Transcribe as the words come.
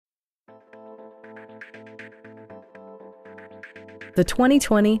the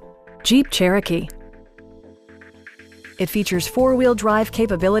 2020 Jeep Cherokee. It features four-wheel drive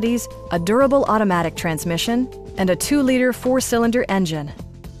capabilities, a durable automatic transmission, and a 2-liter 4-cylinder engine.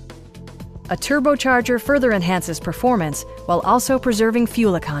 A turbocharger further enhances performance while also preserving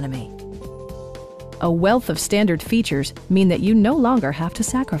fuel economy. A wealth of standard features mean that you no longer have to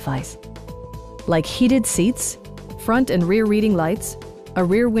sacrifice, like heated seats, front and rear reading lights, a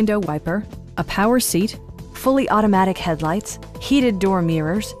rear window wiper, a power seat, fully automatic headlights, heated door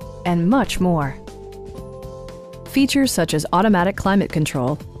mirrors, and much more. Features such as automatic climate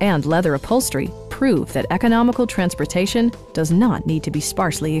control and leather upholstery prove that economical transportation does not need to be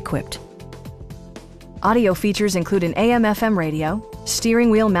sparsely equipped. Audio features include an AM/FM radio, steering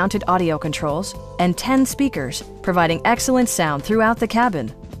wheel mounted audio controls, and 10 speakers, providing excellent sound throughout the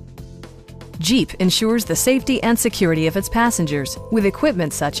cabin. Jeep ensures the safety and security of its passengers with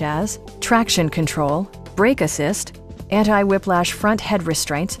equipment such as traction control, brake assist, anti-whiplash front head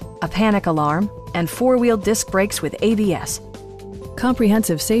restraints, a panic alarm, and 4-wheel disc brakes with ABS.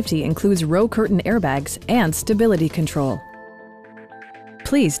 Comprehensive safety includes row curtain airbags and stability control.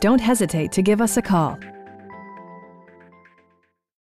 Please don't hesitate to give us a call.